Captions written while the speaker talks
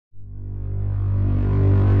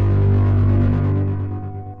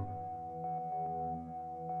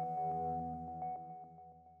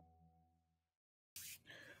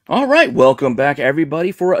All right, welcome back,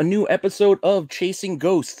 everybody, for a new episode of Chasing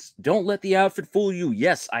Ghosts. Don't let the outfit fool you.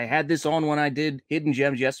 Yes, I had this on when I did Hidden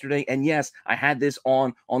Gems yesterday, and yes, I had this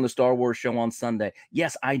on the Star Wars show on Sunday.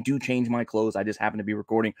 Yes, I do change my clothes. I just happen to be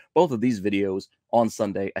recording both of these videos on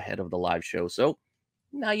Sunday ahead of the live show. So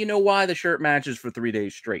now you know why the shirt matches for 3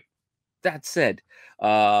 days straight. That said,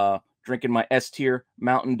 drinking my S tier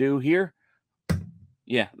Mountain Dew here.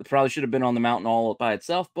 Yeah, it probably should have been on the mountain all by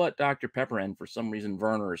itself, but Dr. Pepper and for some reason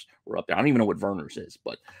Verner's were up there. I don't even know what Verner's is,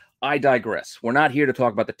 but I digress. We're not here to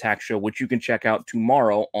talk about the tax show, which you can check out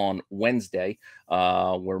tomorrow on Wednesday,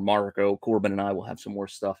 where Marco, Corbin, and I will have some more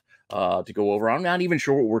stuff to go over. I'm not even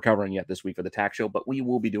sure what we're covering yet this week for the tax show, but we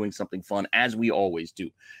will be doing something fun as we always do.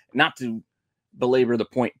 Not to belabor the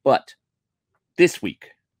point, but this week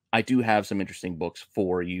I do have some interesting books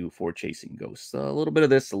for you for Chasing Ghosts. A little bit of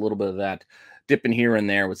this, a little bit of that, dipping here and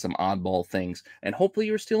there with some oddball things. And hopefully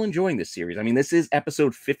you're still enjoying this series. I mean, this is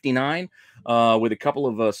episode 59 with a couple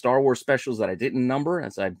of Star Wars specials that I didn't number,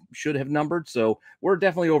 as I should have numbered. So we're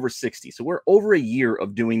definitely over 60. So we're over a year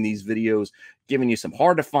of doing these videos, giving you some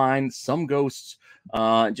hard to find, some ghosts,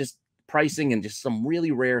 just pricing and just some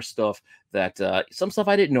really rare stuff that some stuff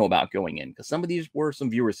I didn't know about going in, because some of these were some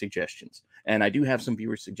viewer suggestions, and I do have some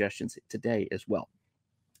viewer suggestions today as well.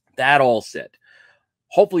 That all said,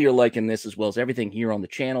 hopefully you're liking this as well as everything here on the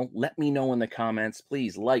channel. Let me know in the comments.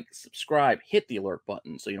 Please like, subscribe, hit the alert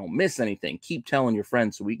button so you don't miss anything. Keep telling your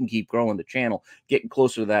friends so we can keep growing the channel, getting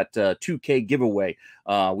closer to that 2K giveaway.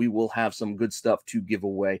 We will have some good stuff to give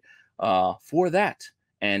away for that.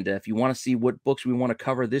 And if you want to see what books we want to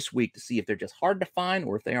cover this week to see if they're just hard to find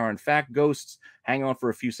or if they are in fact ghosts, hang on for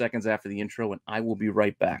a few seconds after the intro and I will be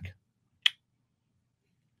right back.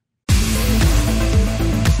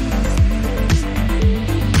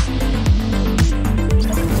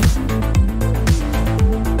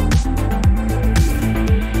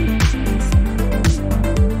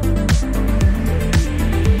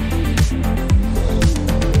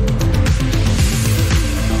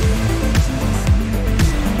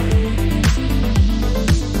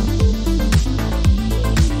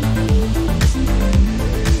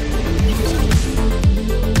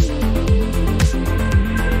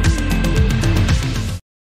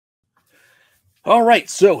 All right,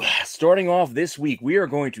 so starting off this week, we are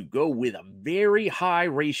going to go with a very high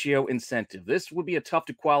ratio incentive. This would be a tough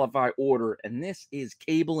to qualify order, and this is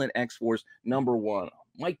Cable and X-Force #1.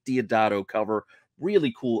 Mike Deodato cover,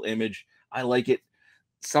 really cool image. I like it.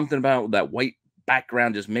 Something about that white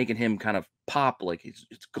background just making him kind of pop, like it's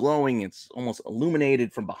glowing. It's almost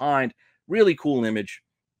illuminated from behind. Really cool image.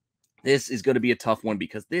 This is going to be a tough one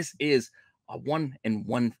because this is a 1 in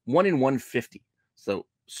 150. So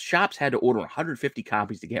shops had to order 150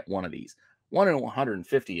 copies to get one of these. 1 in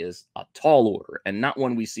 150 is a tall order and not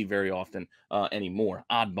one we see very often anymore.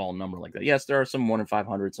 Oddball number like that. Yes, there are some 1 in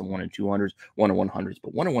 500, some 1 in 200s, 1 in 100s,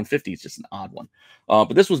 but 1 in 150 is just an odd one.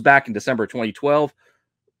 But this was back in December 2012.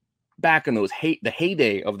 Back in the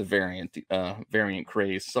heyday of the variant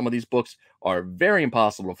craze. Some of these books are very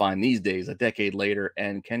impossible to find these days, a decade later,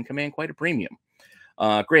 and can command quite a premium.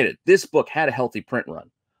 Granted, this book had a healthy print run,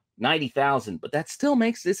 90,000, but that still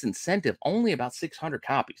makes this incentive only about 600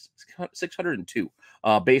 copies, 602,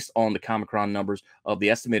 based on the Comicron numbers of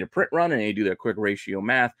the estimated print run, and they do their quick ratio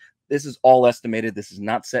math. This is all estimated. This is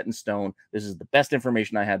not set in stone. This is the best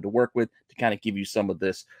information I had to work with to kind of give you some of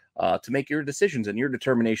this to make your decisions and your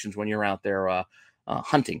determinations when you're out there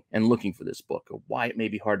hunting and looking for this book, or why it may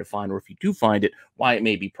be hard to find, or if you do find it, why it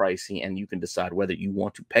may be pricey, and you can decide whether you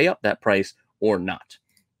want to pay up that price or not.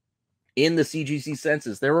 In the CGC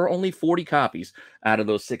census, there are only 40 copies out of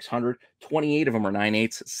those 600. 28 of them are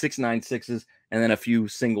 9/8s, 6/96s, and then a few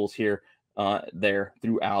singles here, there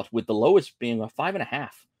throughout, with the lowest being a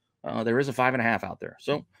 5.5. There is a 5.5 out there,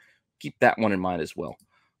 so keep that one in mind as well.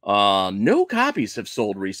 No copies have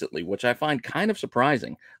sold recently, which I find kind of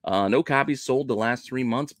surprising. No copies sold the last 3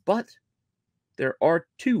 months, but there are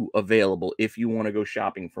 2 available if you want to go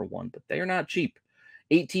shopping for one, but they are not cheap.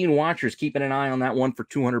 18 watchers keeping an eye on that one for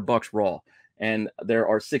 $200 raw, and there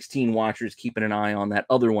are 16 watchers keeping an eye on that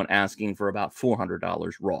other one asking for about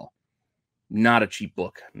 $400 raw. Not a cheap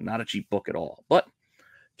book, not a cheap book at all, but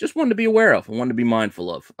just one to be aware of, one to be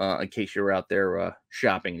mindful of, in case you're out there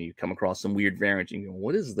shopping and you come across some weird variant and you go,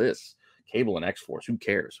 what is this? Cable and X-Force, who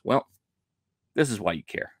cares? Well, this is why you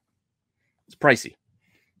care. It's pricey.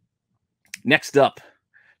 Next up,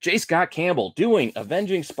 J. Scott Campbell doing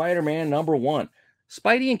Avenging Spider-Man #1.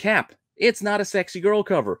 Spidey and Cap. It's not a sexy girl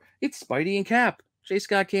cover. It's Spidey and Cap. J.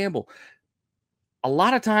 Scott Campbell. A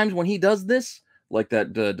lot of times when he does this, like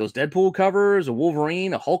that those Deadpool covers, a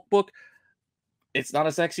Wolverine, a Hulk book, It's not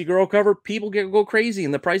a sexy girl cover. People go crazy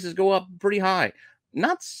and the prices go up pretty high.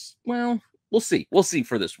 Not well, we'll see. We'll see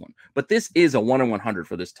for this one. But this is a 1 in 100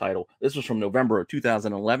 for this title. This was from November of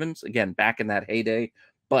 2011. So again, back in that heyday.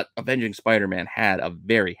 But Avenging Spider-Man had a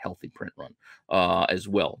very healthy print run as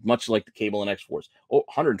well, much like the Cable and X-Force. Oh,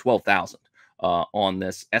 112,000 on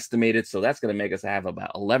this estimated. So that's going to make us have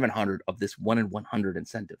about 1,100 of this 1 in 100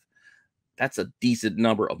 incentive. That's a decent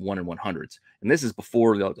number of 1 in 100s. And this is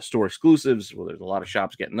before the store exclusives, where there's a lot of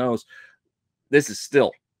shops getting those. This is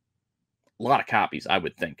still a lot of copies, I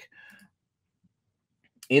would think.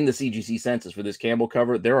 In the CGC census for this Campbell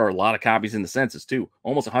cover, there are a lot of copies in the census too,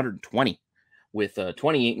 almost 120, with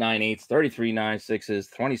 28 9/8s, 33 9/6s,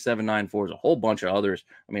 27 9/4s, a whole bunch of others.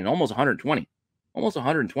 I mean, almost 120, almost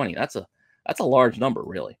 120. That's a large number,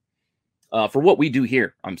 really. For what we do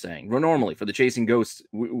here, I'm saying. Normally, for the Chasing Ghosts,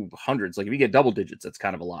 hundreds. Like, if you get double digits, that's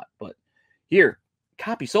kind of a lot. But here,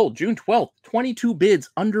 copy sold June 12th, 22 bids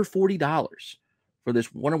under $40 for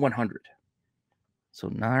this 1 in 100. So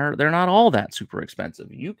they're not all that super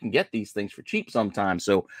expensive. You can get these things for cheap sometimes.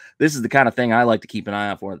 So this is the kind of thing I like to keep an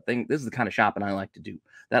eye out for. This is the kind of shopping I like to do.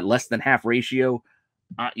 That less than half ratio,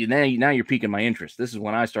 now you're piquing my interest. This is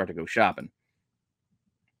when I start to go shopping.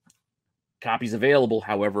 Copies available,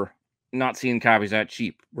 however, not seeing copies that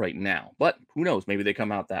cheap right now, but who knows? Maybe they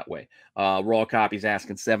come out that way. Raw copies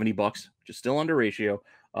asking $70, which is still under ratio.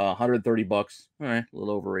 $130, all right, a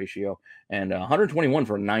little over ratio, and 121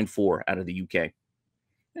 for a 9.4 out of the UK.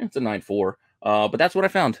 It's a 9.4, but that's what I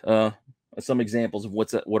found. Some examples of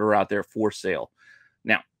what are out there for sale.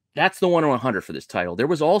 Now, that's the 1 in 100 for this title. There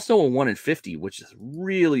was also a 1 in 50, which is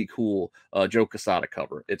really cool. Joe Quesada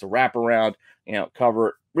cover. It's a wraparound,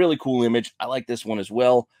 cover. Really cool image. I like this one as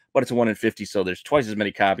well, but it's a 1 in 50, so there's twice as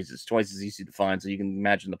many copies. It's twice as easy to find, so you can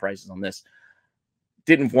imagine the prices on this.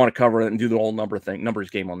 Didn't want to cover it and do the whole numbers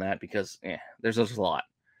game on that because there's just a lot.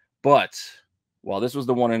 But while this was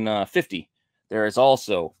the 1 in 50, there is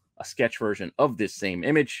also a sketch version of this same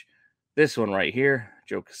image. This one right here,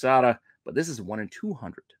 Joe Quesada, but this is 1 in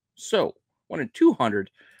 200. So 1 in 200.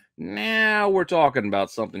 Now we're talking about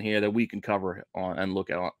something here that we can cover on and look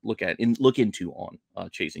into on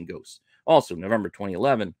Chasing Ghosts. Also, November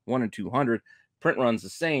 2011, 1 in 200. Print runs the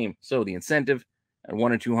same. So the incentive at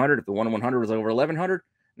 1 in 200. If the 1 in 100 was over 1,100,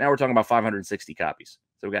 now we're talking about 560 copies.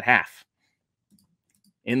 So we got half.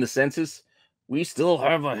 In the census, we still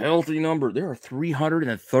have a healthy number. There are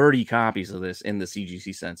 330 copies of this in the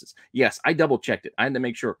CGC census. Yes, I double checked it. I had to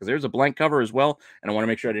make sure because there's a blank cover as well, and I want to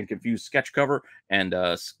make sure I didn't confuse sketch cover and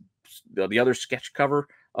the other sketch cover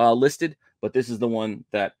listed. But this is the one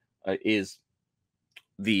that is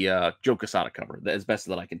the Joe Quesada cover, as best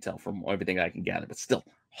that I can tell from everything I can gather. But still,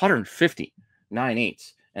 150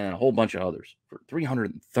 9/8 and a whole bunch of others for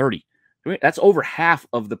 330. That's over half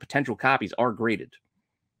of the potential copies are graded.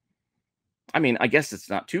 I mean, I guess it's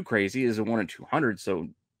not too crazy. It's a 1 in 200, so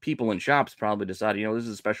people in shops probably decided, this is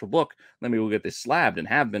a special book. Let me go get this slabbed, and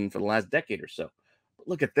have been for the last decade or so. But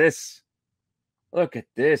look at this. Look at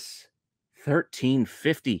this.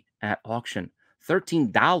 $13.50 at auction.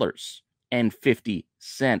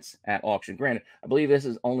 $13.50 at auction. Granted, I believe this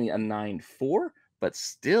is only a 9.4, but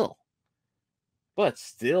still a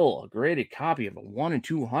graded copy of a 1 in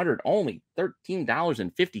 200. Only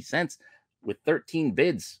 $13.50 with 13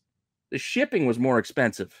 bids. The shipping was more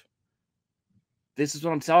expensive. This is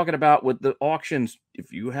what I'm talking about with the auctions.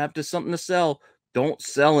 If you have something to sell, don't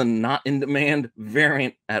sell a not in demand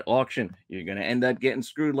variant at auction. You're going to end up getting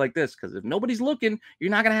screwed like this because if nobody's looking,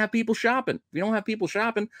 you're not going to have people shopping. If you don't have people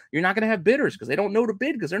shopping, you're not going to have bidders because they don't know to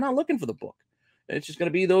bid because they're not looking for the book. It's just going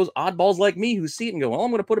to be those oddballs like me who see it and go, well,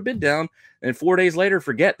 I'm going to put a bid down. And 4 days later,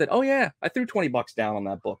 forget that, oh, yeah, I threw $20 down on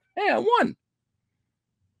that book. Hey, I won.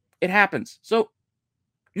 It happens. So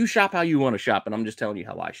you shop how you want to shop, and I'm just telling you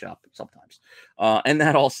how I shop sometimes. And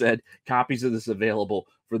that all said, copies of this available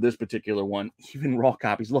for this particular one, even raw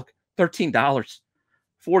copies. Look, $13,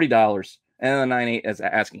 $40, and the 9.8 is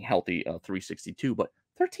asking healthy $362, but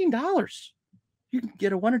 $13. You can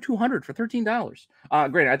get a 1 or 200 for $13.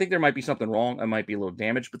 Granted, I think there might be something wrong. I might be a little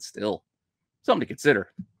damaged, but still something to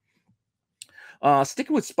consider.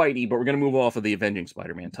 Sticking with Spidey, but we're going to move off of the Avenging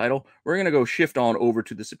Spider-Man title. We're going to go shift on over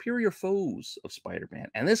to the Superior Foes of Spider-Man.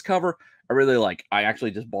 And this cover, I really like. I actually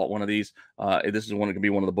just bought one of these. This is going to be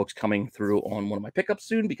one of the books coming through on one of my pickups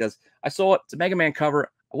soon because I saw it. It's a Mega Man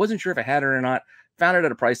cover. I wasn't sure if I had it or not. Found it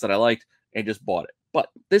at a price that I liked and just bought it. But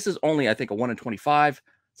this is only, I think, a 1 in 25.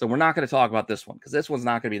 So we're not going to talk about this one because this one's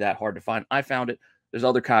not going to be that hard to find. I found it. There's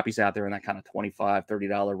other copies out there in that kind of $25,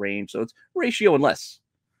 $30 range. So it's ratio and less.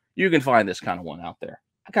 You can find this kind of one out there.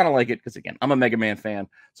 I kind of like it because, again, I'm a Mega Man fan,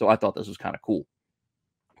 so I thought this was kind of cool.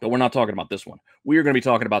 But we're not talking about this one. We are going to be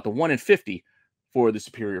talking about the 1 in 50 for the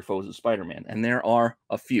Superior Foes of Spider-Man. And there are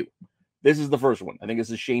a few. This is the first one. I think this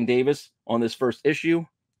is Shane Davis on this first issue.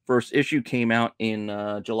 First issue came out in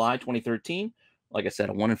July 2013. Like I said,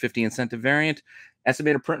 a 1 in 50 incentive variant.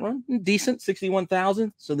 Estimated print run, decent,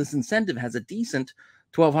 61,000. So this incentive has a decent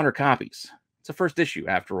 1,200 copies. It's a first issue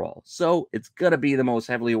after all. So it's going to be the most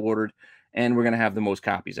heavily ordered, and we're going to have the most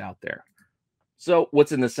copies out there. So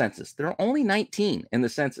what's in the census? There are only 19 in the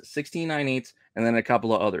census, 16 9/8, and then a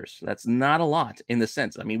couple of others. That's not a lot in the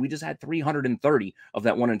census. I mean, we just had 330 of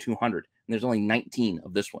that 1 in 200, and there's only 19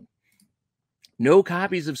 of this one. No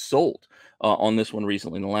copies have sold on this one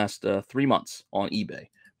recently in the last 3 months on eBay,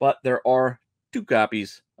 but there are 2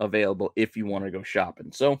 copies available if you want to go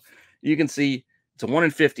shopping. So you can see it's a 1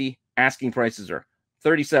 in 50. Asking prices are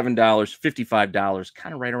 $37, $55,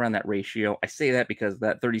 kind of right around that ratio. I say that because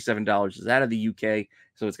that $37 is out of the UK,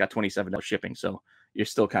 so it's got $27 shipping. So you're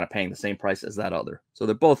still kind of paying the same price as that other. So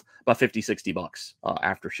they're both about 50, 60 bucks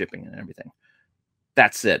after shipping and everything.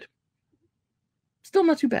 That said, still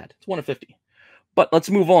not too bad. It's 1 in 50. But let's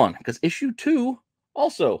move on, because issue 2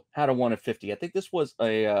 also had a 1 in 50. I think this was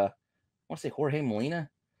a, I want to say Jorge Molina.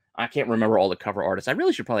 I can't remember all the cover artists. I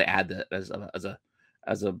really should probably add that as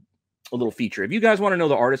a little feature. If you guys want to know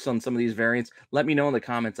the artists on some of these variants, let me know in the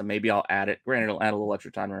comments, and maybe I'll add it. Granted, it'll add a little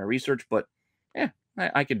extra time in my research, but yeah,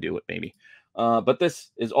 I could do it maybe. But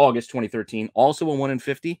this is August 2013, also a 1 in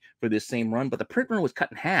 50 for this same run, but the print run was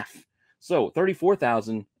cut in half. So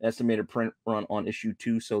 34,000 estimated print run on issue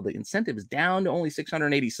 2. So the incentive is down to only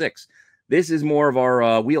 686. This is more of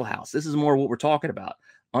our wheelhouse. This is more what we're talking about.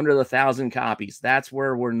 Under the 1,000 copies. That's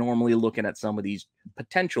where we're normally looking at some of these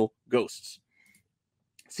potential ghosts.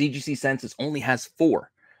 CGC Census only has 4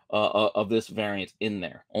 of this variant in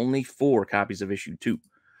there. Only 4 copies of issue 2.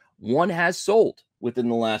 1 has sold within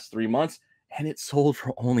the last 3 months, and it sold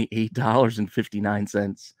for only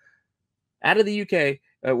 $8.59. Out of the UK,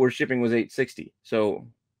 where shipping was $8.60. So,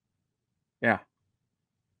 yeah,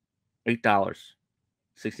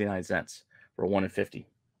 $8.69 for a 1 in 50.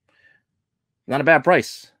 Not a bad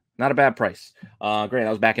price. Not a bad price. Great, that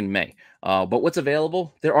was back in May. But what's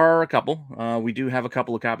available? There are a couple. We do have a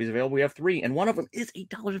couple of copies available. We have 3, and one of them is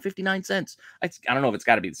 $8.59. I don't know if it's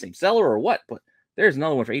got to be the same seller or what, but there's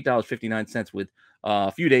another one for $8.59 with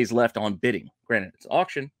a few days left on bidding. Granted, it's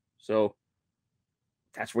auction, so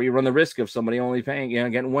that's where you run the risk of somebody only paying,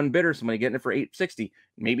 getting one bidder, somebody getting it for $8.60.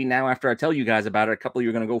 Maybe now, after I tell you guys about it, a couple of you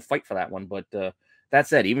are going to go fight for that one. But that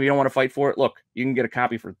said, even if you don't want to fight for it, look, you can get a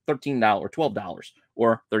copy for $13 or $12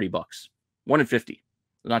 or 30 bucks. 1 in 50.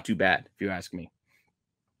 Not too bad, if you ask me.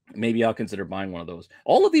 Maybe I'll consider buying one of those.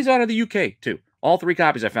 All of these out of the UK, too. All 3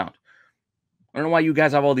 copies I found. I don't know why you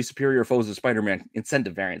guys have all these Superior Foes of Spider-Man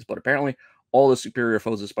incentive variants, but apparently all the Superior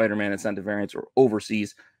Foes of Spider-Man incentive variants are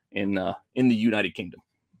overseas in the United Kingdom.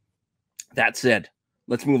 That said,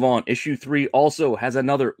 let's move on. Issue 3 also has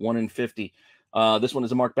another 1 in 50. This one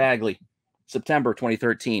is a Mark Bagley. September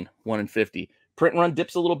 2013, 1 in 50. Print run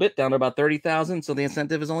dips a little bit, down to about 30,000, so the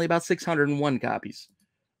incentive is only about 601 copies.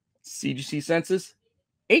 CGC Census,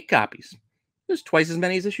 8 copies. There's twice as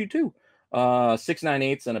many as issue 2. 6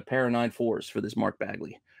 9/8 and a pair of 9/4s for this Mark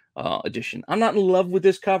Bagley edition. I'm not in love with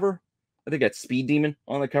this cover. I think that's Speed Demon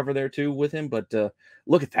on the cover there too with him, but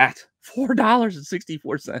look at that.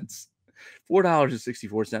 $4.64.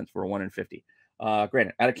 $4.64 for a 1 in 50.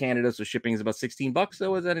 Granted, out of Canada, so shipping is about 16 bucks,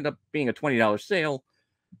 so it ended up being a $20 sale.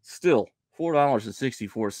 Still,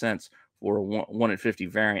 $4.64 for a 1 in 50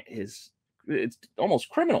 variant it's almost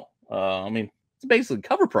criminal. I mean, it's basically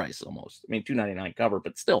cover price almost. I mean, $2.99 cover,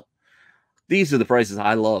 but still, these are the prices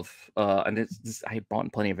I love. And I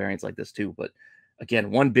bought plenty of variants like this too. But again,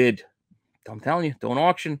 one bid. I'm telling you, don't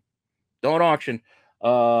auction. Don't auction.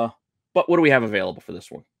 But what do we have available for this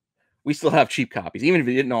one? We still have cheap copies. Even if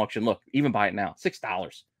you didn't auction, look, even buy it now.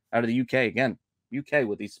 $6 out of the UK. Again, UK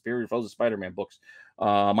with these Superior Foes of Spider-Man books.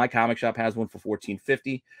 My comic shop has one for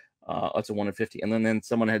 $14.50. It's a 1 in 50. And then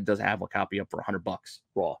someone does have a copy up for $100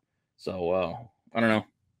 raw. So I don't know.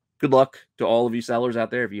 Good luck to all of you sellers out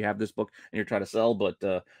there if you have this book and you're trying to sell.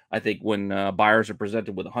 But I think when buyers are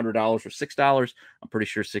presented with $100 or $6, I'm pretty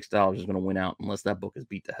sure $6 is going to win out unless that book is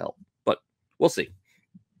beat to hell. But we'll see.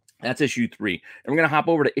 That's issue 3. And we're going to hop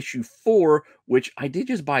over to issue 4, which I did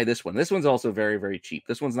just buy this one. This one's also very, very cheap.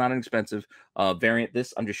 This one's not an expensive variant.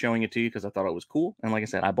 I'm just showing it to you because I thought it was cool. And like I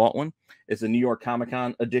said, I bought one. It's a New York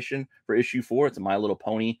Comic-Con edition for issue 4. It's a My Little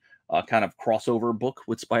Pony kind of crossover book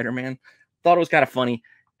with Spider-Man. Thought it was kind of funny.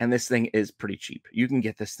 And this thing is pretty cheap. You can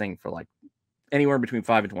get this thing for like anywhere between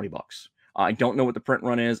 $5 and 20 bucks. I don't know what the print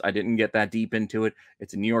run is. I didn't get that deep into it.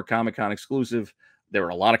 It's a New York Comic-Con exclusive. There were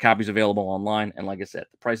a lot of copies available online, and like I said,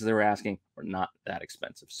 the prices they were asking were not that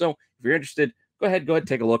expensive. So if you're interested, go ahead,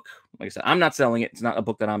 take a look. Like I said, I'm not selling it. It's not a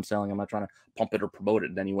book that I'm selling. I'm not trying to pump it or promote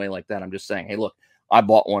it in any way like that. I'm just saying, hey, look, I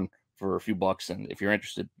bought one for a few bucks, and if you're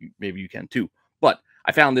interested, maybe you can too. But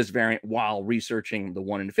I found this variant while researching the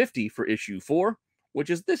 1 in 50 for issue 4, which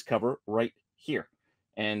is this cover right here.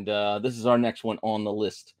 And this is our next one on the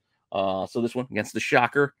list. So this one against the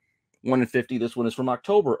Shocker, 1 in 50. This one is from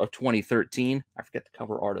October of 2013. I forget the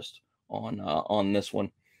cover artist on this one.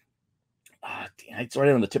 It's right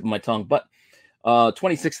on the tip of my tongue, but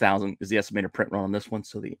 26,000 is the estimated print run on this one.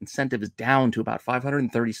 So the incentive is down to about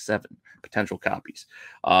 537 potential copies.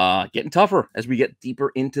 Getting tougher as we get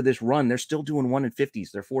deeper into this run. They're still doing 1 in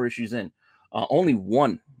 50s. They're 4 issues in. Only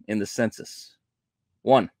one in the census.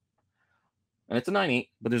 One. And it's a 9.8,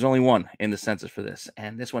 but there's only one in the census for this.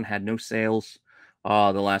 And this one had no sales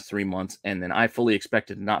the last 3 months. And then I fully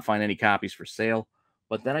expected to not find any copies for sale,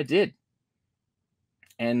 but then I did.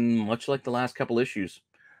 And much like the last couple issues,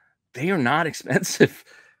 they are not expensive.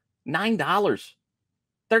 $9, $13,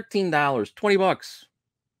 $20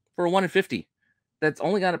 for a 1 in 50. That's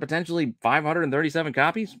only got a potentially 537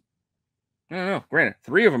 copies. I don't know. Granted,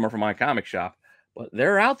 3 of them are from my comic shop, but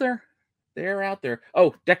they're out there. They're out there.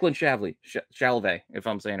 Oh, Declan Shalvey, if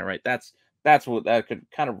I'm saying it right. That's what that could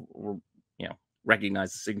kind of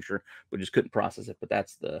recognize the signature, but just couldn't process it. But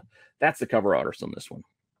that's the cover artist on this one.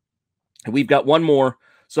 And we've got one more.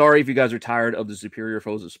 Sorry if you guys are tired of the Superior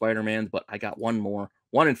Foes of Spider-Man, but I got one more,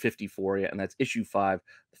 1 in 50 for you, and that's issue 5,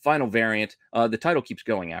 the final variant. The title keeps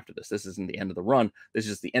going after this. This isn't the end of the run. This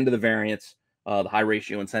is the end of the variants, the high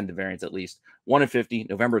ratio incentive variants at least. 1 in 50,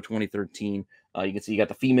 November 2013. You can see you got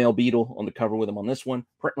the female Beetle on the cover with him on this one.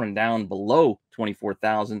 Print run down below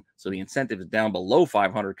 24,000, so the incentive is down below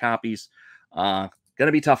 500 copies. Gonna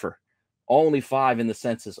be tougher. Only 5 in the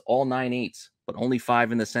census, all 9.8s, but only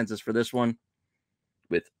 5 in the census for this one,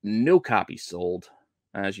 with no copies sold,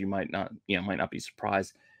 as you might not be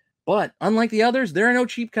surprised. But unlike the others, there are no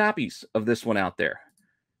cheap copies of this one out there.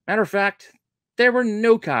 Matter of fact, there were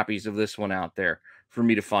no copies of this one out there for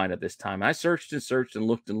me to find at this time. I searched and searched and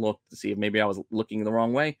looked to see if maybe I was looking the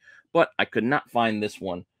wrong way, but I could not find this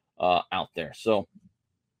one out there. So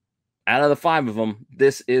out of the 5 of them,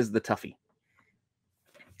 this is the toughie.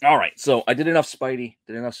 All right, so I did enough Spidey,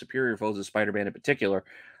 did enough Superior Foes of Spider-Man in particular.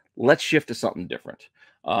 Let's shift to something different.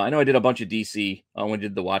 I know I did a bunch of DC when I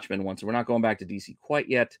did the Watchmen one, so we're not going back to DC quite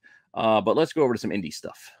yet, but let's go over to some indie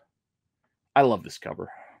stuff. I love this cover.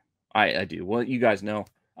 I do. Well, you guys know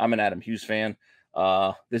I'm an Adam Hughes fan.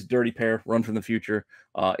 This Dirty Pair, Run from the Future,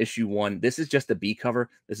 issue 1. This is just a B cover.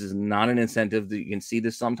 This is not an incentive. You can see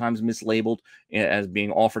this sometimes mislabeled as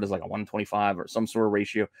being offered as like a 125 or some sort of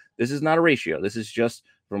ratio. This is not a ratio. This is just,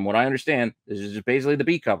 from what I understand, this is just basically the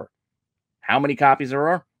B cover. How many copies there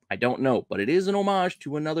are, I don't know, but it is an homage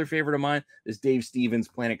to another favorite of mine, this Dave Stevens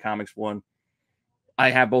Planet Comics one. I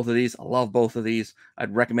have both of these. I love both of these.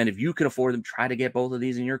 I'd recommend, if you can afford them, try to get both of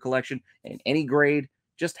these in your collection. In any grade,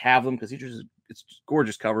 just have them, because it's just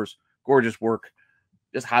gorgeous covers, gorgeous work.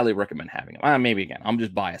 Just highly recommend having them. Maybe, again, I'm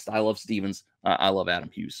just biased. I love Stevens. I love Adam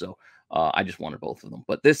Hughes, so I just wanted both of them.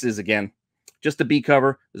 But this is, again, just a B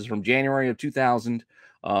cover. This is from January of 2000.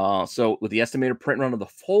 So with the estimated print run of the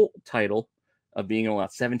full title of being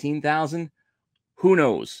about 17,000, who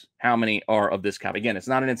knows how many are of this copy. Again, it's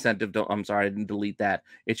not an incentive. I'm sorry, I didn't delete that.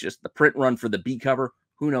 It's just the print run for the B cover.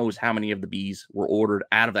 Who knows how many of the Bs were ordered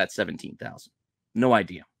out of that 17,000. No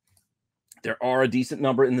idea. There are a decent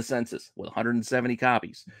number in the census with 170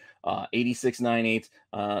 copies, 86 9/8,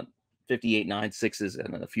 58 9/6s,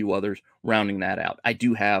 and a few others rounding that out. I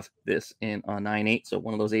do have this in a 9/8, so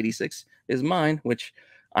one of those 86 is mine, which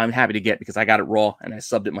I'm happy to get because I got it raw and I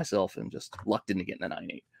subbed it myself and just lucked into getting a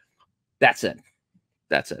 9/8. That's it.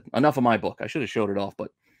 Enough of my book. I should have showed it off,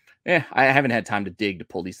 but I haven't had time to dig to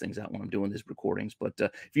pull these things out when I'm doing these recordings. But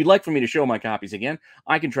if you'd like for me to show my copies again,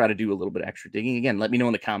 I can try to do a little bit of extra digging. Again, let me know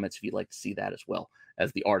in the comments if you'd like to see that as well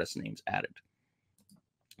as the artist names added.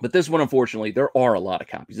 But this one, unfortunately, there are a lot of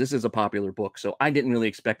copies. This is a popular book, so I didn't really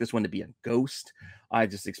expect this one to be a ghost. I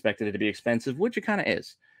just expected it to be expensive, which it kind of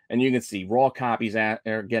is. And you can see raw copies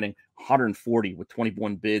are getting 140 with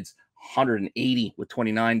 21 bids, 180 with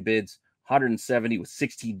 29 bids, 170 with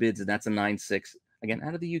 16 bids, and that's a 9.6. Again,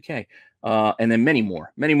 out of the UK. And then many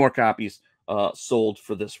more copies sold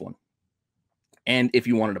for this one. And if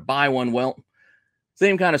you wanted to buy one, well,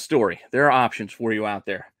 same kind of story. There are options for you out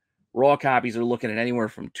there. Raw copies are looking at anywhere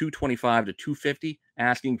from $225 to $250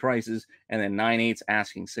 asking prices, and then 9/8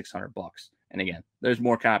 asking $600. And again, there's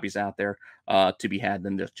more copies out there to be had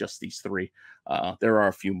than just these 3. There are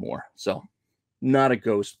a few more. So not a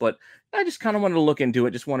ghost, but I just kind of wanted to look into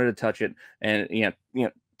it, just wanted to touch it, and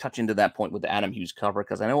touch into that point with the Adam Hughes cover,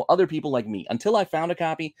 because I know other people like me, until I found a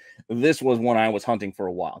copy, this was one I was hunting for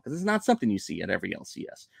a while, because it's not something you see at every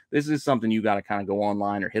LCS. This is something you got to kind of go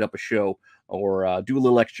online or hit up a show or do a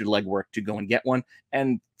little extra legwork to go and get one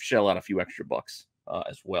and shell out a few extra bucks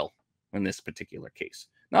as well in this particular case.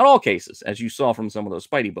 Not all cases, as you saw from some of those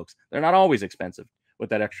Spidey books. They're not always expensive with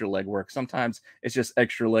that extra legwork. Sometimes it's just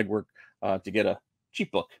extra legwork to get a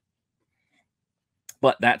cheap book.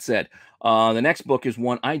 But that said, the next book is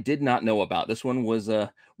one I did not know about. This one was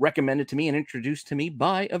recommended to me and introduced to me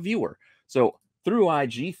by a viewer. So through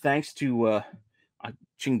IG, thanks to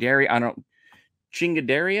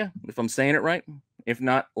Chingadaria, if I'm saying it right. If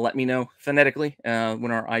not, let me know phonetically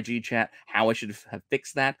when our IG chat how I should have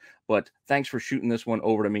fixed that. But thanks for shooting this one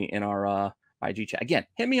over to me in our IG chat. Again,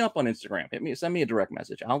 hit me up on Instagram. Send me a direct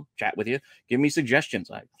message. I'll chat with you. Give me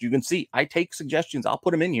suggestions. You can see I take suggestions. I'll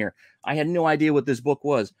put them in here. I had no idea what this book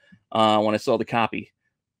was when I saw the copy.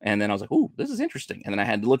 And then I was like, ooh, this is interesting. And then I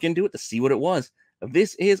had to look into it to see what it was.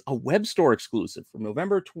 This is a web store exclusive from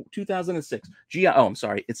November 2006.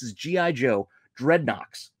 This is G.I. Joe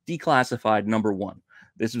Dreadnoks Declassified #1.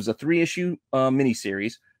 This was a 3-issue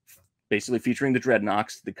miniseries, basically featuring the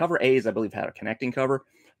Dreadnoks. The cover A's, I believe, had a connecting cover.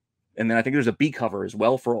 And then I think there's a B cover as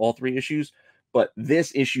well for all 3 issues. But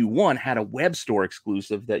this issue 1 had a web store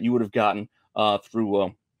exclusive that you would have gotten through,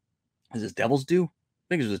 is this Devil's Due? I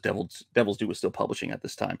think it was Devil's Due was still publishing at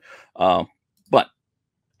this time. But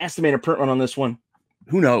estimated print run on this one,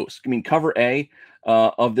 who knows? I mean, cover A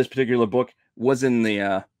of this particular book was in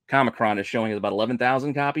the Comic-Con is showing about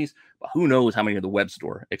 11,000 copies, but who knows how many are the web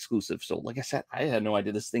store exclusive. So like I said, I had no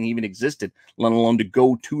idea this thing even existed, let alone to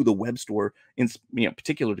go to the web store in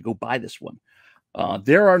particular to go buy this one.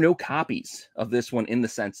 There are no copies of this one in the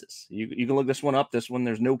census. You can look this one up. This one,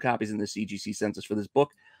 there's no copies in the CGC census for this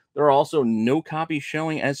book. There are also no copies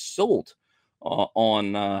showing as sold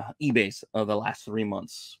on eBay the last 3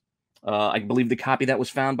 months. I believe the copy that was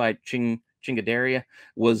found by Chingadaria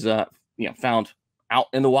was found out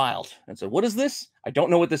in the wild and said, what is this? I don't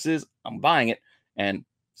know what this is. I'm buying it, and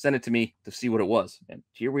send it to me to see what it was. And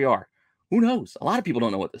here we are. Who knows? A lot of people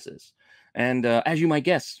don't know what this is. And as you might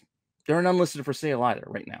guess, they're unlisted for sale either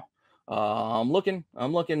right now. I'm looking,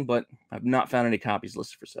 but I've not found any copies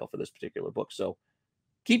listed for sale for this particular book. So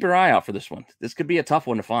keep your eye out for this one. This could be a tough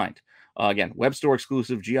one to find. Again, web store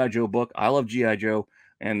exclusive G.I. Joe book. I love G.I. Joe,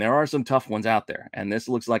 and there are some tough ones out there. And this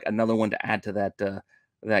looks like another one to add to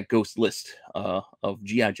that ghost list of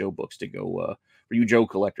G.I. Joe books to go for you Joe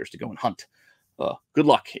collectors to go and hunt. Good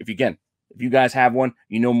luck. If you guys have one,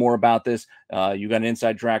 you know more about this, you got an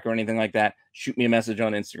inside track or anything like that, shoot me a message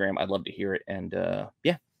on Instagram. I'd love to hear it. And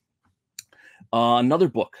another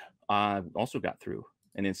book I also got through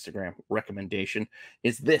an Instagram recommendation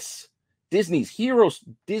is this Disney's Hero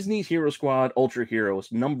Squad Ultra Heroes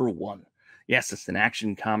 #1. Yes, it's an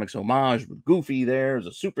Action Comics homage with Goofy there as a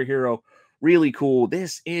superhero. Really cool.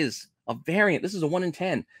 This is a variant. This is a 1 in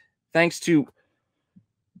 10. Thanks to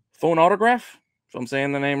Phone Autograph. So I'm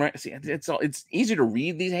saying the name right. See, it's easier to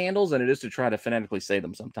read these handles than it is to try to phonetically say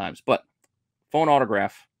them sometimes. But Phone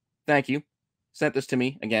Autograph, thank you. Sent this to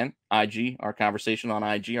me again. IG, our conversation on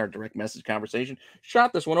IG, our direct message conversation.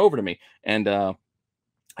 Shot this one over to me. And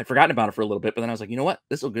I'd forgotten about it for a little bit, but then I was like, you know what?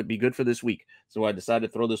 This will be good for this week. So I decided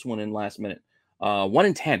to throw this one in last minute. 1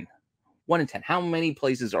 in 10. 1 in 10. How many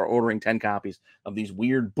places are ordering 10 copies of these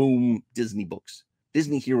weird boom Disney books?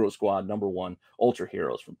 Disney Hero Squad #1 Ultra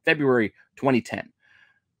Heroes from February 2010.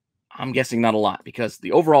 I'm guessing not a lot, because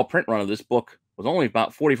the overall print run of this book was only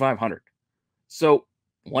about 4,500. So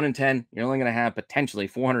 1 in 10, you're only going to have potentially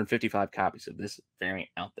 455 copies of this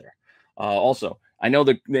variant out there. Also, I know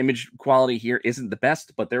the image quality here isn't the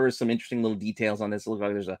best, but there is some interesting little details on this. It looks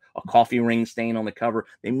like there's a coffee ring stain on the cover.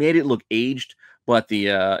 They made it look aged, but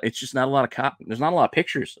it's just not a lot of there's not a lot of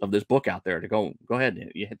pictures of this book out there to go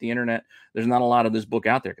ahead. You hit the internet. There's not a lot of this book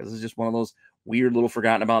out there because it's just one of those weird little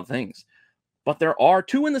forgotten about things. But there are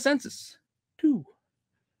 2 in the census. 2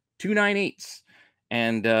 9/8s.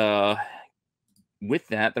 And with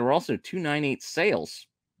that, there were also 2 9/8 sales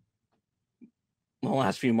in the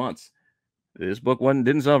last few months. This book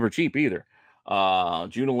didn't sell for cheap either.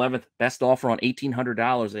 June 11th, best offer on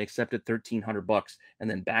 $1,800. They accepted $1,300. And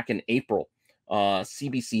then back in April,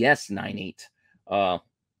 CBCS 9/8,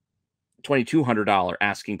 $2,200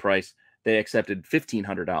 asking price. They accepted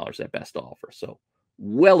 $1,500 at best offer. So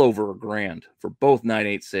well over $1,000 for both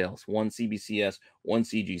 9/8 sales. One CBCS, one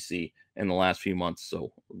CGC in the last few months.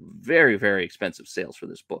 So very, very expensive sales for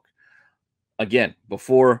this book. Again,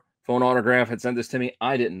 before Phone Autograph had sent this to me,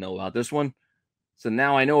 I didn't know about this one. So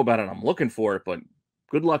now I know about it. I'm looking for it, but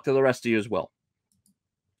good luck to the rest of you as well.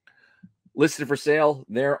 Listed for sale,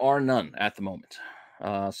 there are none at the moment.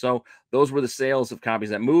 So those were the sales of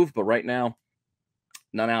copies that moved, but right now,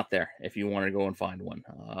 none out there if you want to go and find one.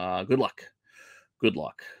 Good luck. Good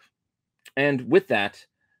luck. And with that,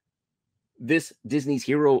 this Disney's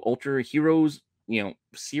Hero Ultra Heroes,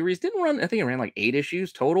 series didn't run. I think it ran like 8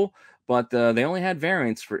 issues total, but they only had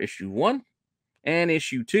variants for issue 1 and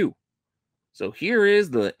issue 2. So here is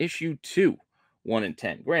the issue 2, 1 and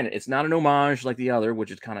 10. Granted, it's not an homage like the other,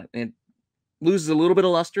 which is kind of, it loses a little bit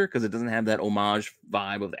of luster because it doesn't have that homage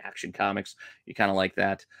vibe of the Action Comics. You kind of like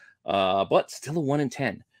that, but still a 1 and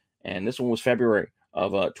 10. And this one was February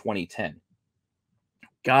of 2010.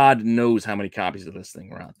 God knows how many copies of this thing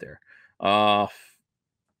were out there.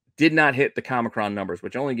 Did not hit the Comic-Con numbers,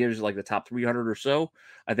 which only gives you like the top 300 or so.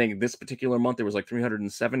 I think this particular month there was like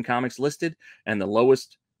 307 comics listed, and the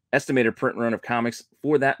lowest estimated print run of comics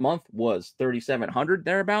for that month was 3,700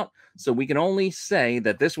 thereabout. So we can only say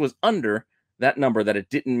that this was under that number, that it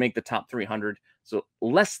didn't make the top 300. So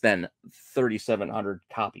less than 3,700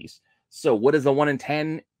 copies. So what does the 1 in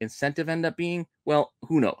 10 incentive end up being? Well,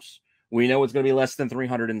 who knows? We know it's going to be less than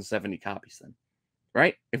 370 copies then,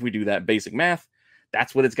 right? If we do that basic math,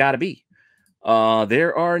 that's what it's got to be.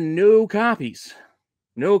 There are no copies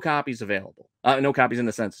available. No copies in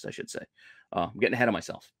the census, I should say. I'm getting ahead of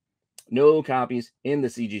myself. No copies in the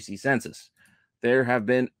CGC census. There have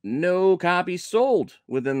been no copies sold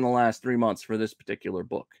within the last 3 months for this particular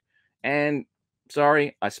book. And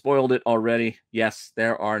sorry, I spoiled it already. Yes,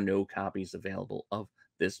 there are no copies available of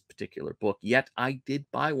this particular book. Yet I did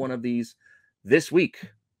buy one of these this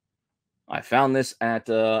week. I found this at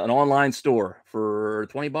an online store for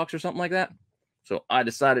 20 bucks or something like that. So I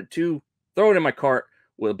decided to throw it in my cart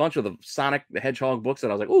with a bunch of the Sonic the Hedgehog books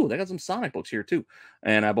that I was like, oh, they got some Sonic books here too.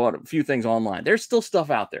 And I bought a few things online. There's still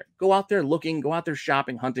stuff out there. Go out there looking, go out there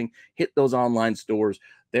shopping, hunting, hit those online stores.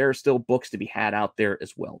 There are still books to be had out there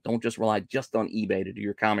as well. Don't just rely just on eBay to do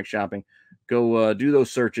your comic shopping. Go do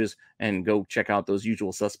those searches and go check out those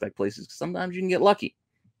usual suspect places. Sometimes you can get lucky,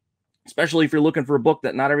 especially if you're looking for a book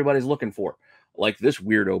that not everybody's looking for, like this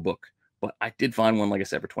weirdo book. But I did find one, like I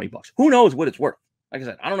said, for 20 bucks. Who knows what it's worth? Like I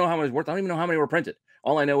said, I don't know how much it's worth. I don't even know how many were printed.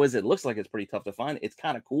 All I know is it looks like it's pretty tough to find. It's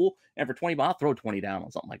kind of cool. And for 20 bucks, I'll throw 20 down on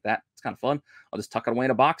something like that. It's kind of fun. I'll just tuck it away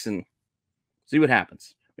in a box and see what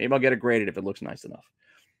happens. Maybe I'll get it graded if it looks nice enough.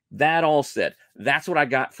 That all said, that's what I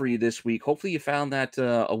got for you this week. Hopefully you found that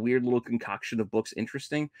a weird little concoction of books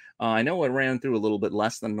interesting. I know I ran through a little bit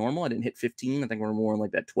less than normal. I didn't hit 15. I think we're more in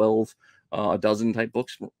like that 12, a dozen type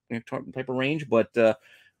books type of range. But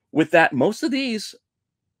with that, most of these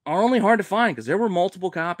are only hard to find because there were multiple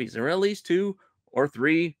copies. There were at least 2 or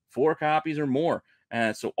 3, 4 copies or more.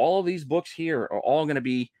 So all of these books here are all going to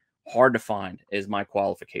be hard to find is my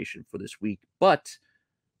qualification for this week. But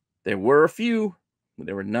there were a few.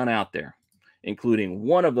 There were none out there, including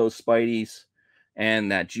one of those Spideys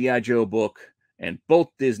and that G.I. Joe book and both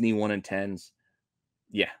Disney 1 and 10s.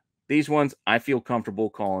 Yeah, these ones, I feel comfortable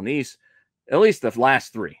calling these, at least the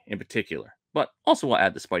last 3 in particular. But also we'll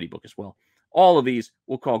add the Spidey book as well. All of these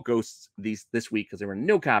we'll call ghosts this week because there were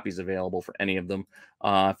no copies available for any of them.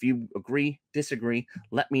 If you agree, disagree,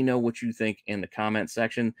 let me know what you think in the comment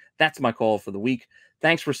section. That's my call for the week.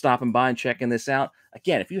 Thanks for stopping by and checking this out.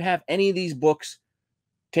 Again, if you have any of these books,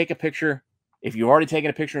 take a picture. If you've already taken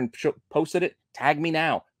a picture and posted it, tag me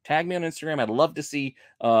now. Tag me on Instagram. I'd love to see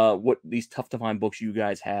what these tough to find books you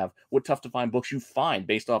guys have, what tough to find books you find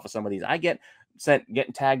based off of some of these. I get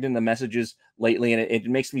getting tagged in the messages lately, and it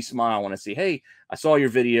makes me smile when I see, hey, I saw your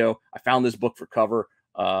video. I found this book for cover.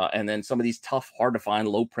 And then some of these tough, hard to find,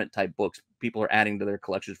 low print type books people are adding to their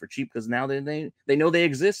collections for cheap because now they know they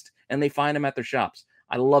exist and they find them at their shops.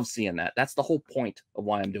 I love seeing that. That's the whole point of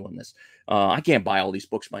why I'm doing this. I can't buy all these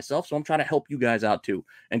books myself, so I'm trying to help you guys out too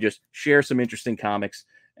and just share some interesting comics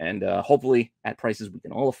and hopefully at prices we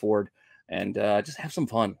can all afford and just have some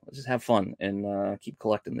fun. Let's just have fun and keep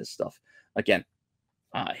collecting this stuff. Again,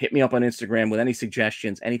 hit me up on Instagram with any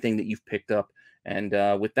suggestions, anything that you've picked up. And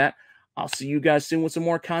with that, I'll see you guys soon with some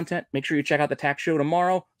more content. Make sure you check out the Tax Show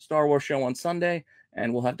tomorrow, Star Wars show on Sunday,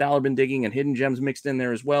 and we'll have Dollar Bin Digging and Hidden Gems mixed in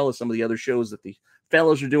there as well as some of the other shows that the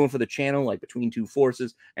fellows are doing for the channel, like Between Two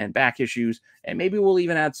Forces and Back Issues. And maybe we'll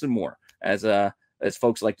even add some more as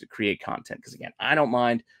folks like to create content. Because again, I don't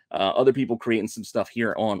mind other people creating some stuff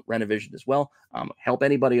here on Rennavision as well. Help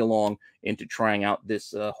anybody along into trying out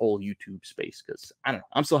this whole YouTube space. Because I don't know,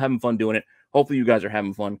 I'm still having fun doing it. Hopefully you guys are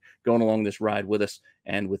having fun going along this ride with us.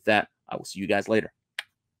 And with that, I will see you guys later.